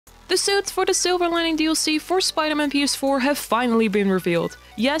The suits for the Silver Lining DLC for Spider-Man PS4 have finally been revealed.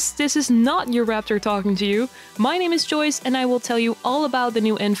 Yes, this is not JorRaptor talking to you. My name is Joyce and I will tell you all about the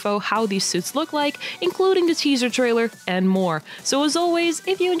new info, how these suits look like, including the teaser trailer and more. So as always,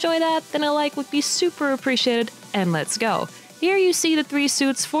 if you enjoy that, then a like would be super appreciated, and let's go. Here you see the 3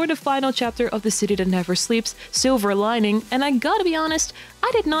 suits for the final chapter of The City That Never Sleeps, Silver Lining, and I gotta be honest,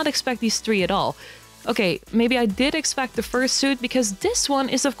 I did not expect these 3 at all. Okay, maybe I did expect the first suit because this one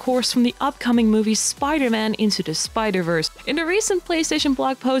is of course from the upcoming movie Spider-Man Into the Spider-Verse. In the recent PlayStation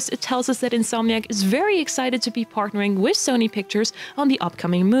blog post, it tells us that Insomniac is very excited to be partnering with Sony Pictures on the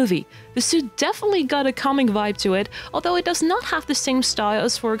upcoming movie. The suit definitely got a comic vibe to it, although it does not have the same style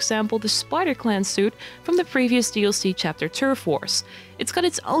as, for example, the Spider-Clan suit from the previous DLC chapter Turf Wars. It's got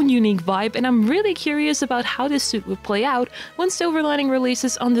its own unique vibe, and I'm really curious about how this suit will play out when Silver Lining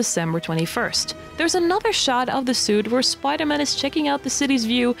releases on December 21st. There's another shot of the suit where Spider-Man is checking out the city's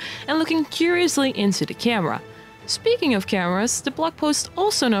view and looking curiously into the camera. Speaking of cameras, the blog post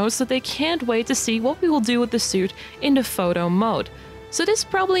also notes that they can't wait to see what we will do with the suit in the photo mode. So this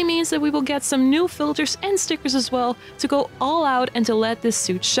probably means that we will get some new filters and stickers as well to go all out and to let this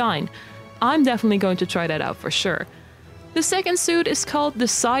suit shine. I'm definitely going to try that out for sure. The second suit is called the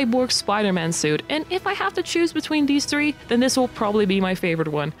Cyborg Spider-Man suit, and if I have to choose between these 3, then this will probably be my favorite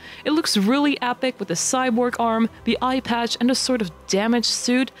one. It looks really epic with the cyborg arm, the eye patch, and a sort of damaged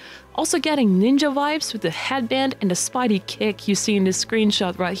suit. Also getting ninja vibes with the headband and the Spidey kick you see in this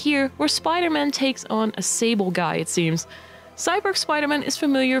screenshot right here, where Spider-Man takes on a sable guy, it seems. Cyborg Spider-Man is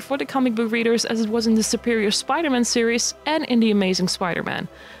familiar for the comic book readers as it was in the Superior Spider-Man series and in The Amazing Spider-Man.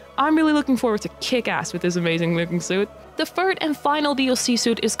 I'm really looking forward to kick ass with this amazing looking suit. The third and final DLC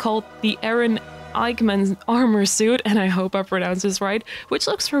suit is called the Aaron Eichmann armor suit, and I hope I pronounced this right, which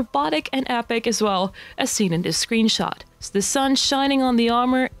looks robotic and epic as well, as seen in this screenshot. It's the sun shining on the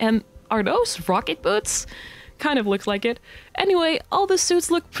armor, and are those rocket boots? Kind of looks like it. Anyway, all the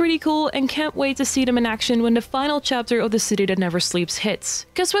suits look pretty cool and can't wait to see them in action when the final chapter of The City That Never Sleeps hits.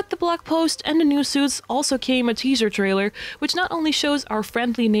 Cause with the blog post and the new suits also came a teaser trailer, which not only shows our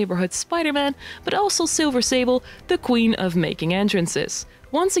friendly neighborhood Spider-Man, but also Silver Sable, the queen of making entrances.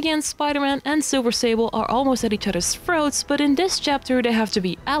 Once again, Spider-Man and Silver Sable are almost at each other's throats, but in this chapter they have to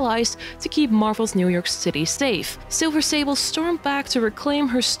be allies to keep Marvel's New York City safe. Silver Sable stormed back to reclaim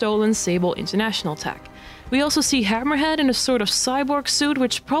her stolen Sable International tech. We also see Hammerhead in a sort of cyborg suit,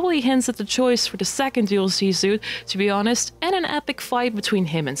 which probably hints at the choice for the second DLC suit, to be honest, and an epic fight between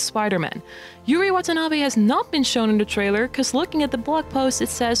him and Spider-Man. Yuri Watanabe has not been shown in the trailer, cause looking at the blog post it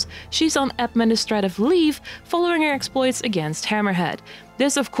says she's on administrative leave following her exploits against Hammerhead.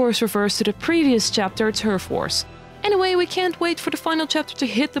 This of course refers to the previous chapter, Turf Wars. Anyway, we can't wait for the final chapter to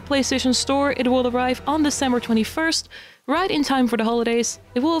hit the PlayStation Store. It will arrive on December 21st, right in time for the holidays.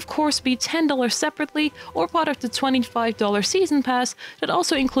 It will of course be $10 separately or part of the $25 season pass that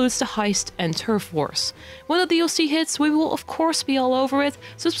also includes the heist and Turf Wars. When the DLC hits, we will of course be all over it.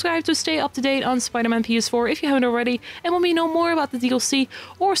 Subscribe to stay up to date on Spider-Man PS4 if you haven't already, and when we know more about the DLC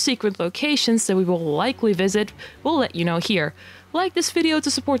or secret locations that we will likely visit, we'll let you know here. Like this video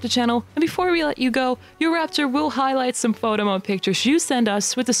to support the channel, and before we let you go, JorRaptor will highlight some photo mode pictures you send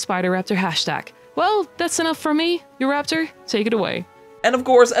us with the SpiderRaptor hashtag. Well, that's enough from me. JorRaptor, take it away. And of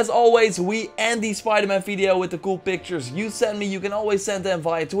course, as always, we end the Spider-Man video with the cool pictures you send me. You can always send them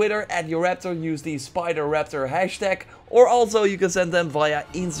via Twitter at JorRaptor, use the SpiderRaptor hashtag, or also you can send them via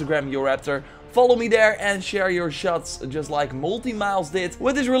Instagram JorRaptor. Follow me there and share your shots just like Multi-Miles did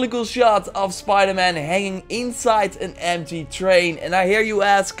with this really cool shot of Spider-Man hanging inside an empty train. And I hear you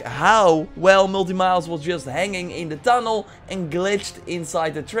ask how? Well, Multi-Miles was just hanging in the tunnel and glitched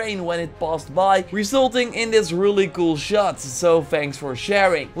inside the train when it passed by, resulting in this really cool shot. So thanks for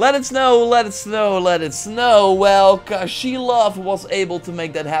sharing. Let us know, let us know, let us know. Well, Kashilov was able to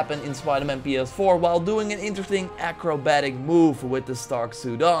make that happen in Spider-Man PS4 while doing an interesting acrobatic move with the Stark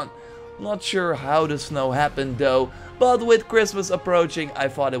suit on. Not sure how the snow happened though, but with Christmas approaching I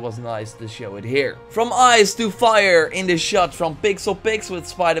thought it was nice to show it here. From ice to fire in this shot from Pixel Pics with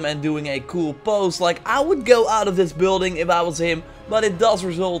Spider-Man doing a cool pose, like I would go out of this building if I was him, but it does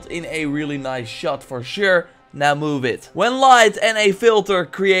result in a really nice shot for sure. Now move it. When light and a filter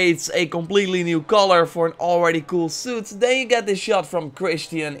creates a completely new color for an already cool suit, then you get this shot from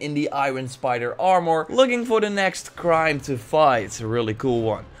Christian in the Iron Spider armor, looking for the next crime to fight. A really cool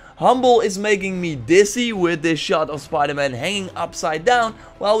one. Humble is making me dizzy with this shot of Spider-Man hanging upside down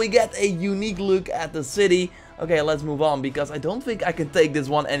while we get a unique look at the city. Okay, let's move on because I don't think I can take this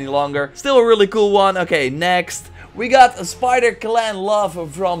one any longer. Still a really cool one. Okay, next. We got a Spider Clan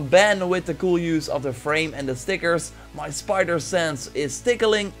love from Ben with the cool use of the frame and the stickers. My spider sense is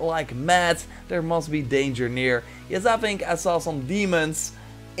tickling like mad. There must be danger near. Yes, I think I saw some demons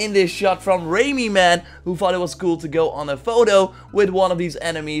in this shot from Raimi Man, who thought it was cool to go on a photo with one of these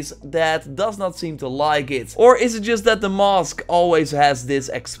enemies that does not seem to like it. Or is it just that the mask always has this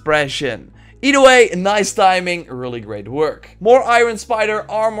expression? Either way, nice timing, really great work. More Iron Spider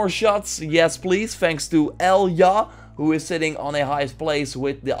armor shots, yes please, thanks to Elya, who is sitting on a high place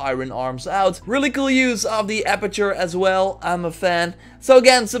with the iron arms out. Really cool use of the aperture as well, I'm a fan. So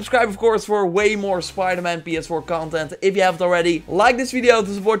again, subscribe of course for way more Spider-Man PS4 content if you haven't already. Like this video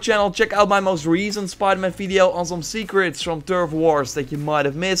to support the channel, check out my most recent Spider-Man video on some secrets from Turf Wars that you might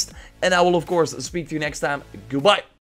have missed. And I will of course speak to you next time, goodbye!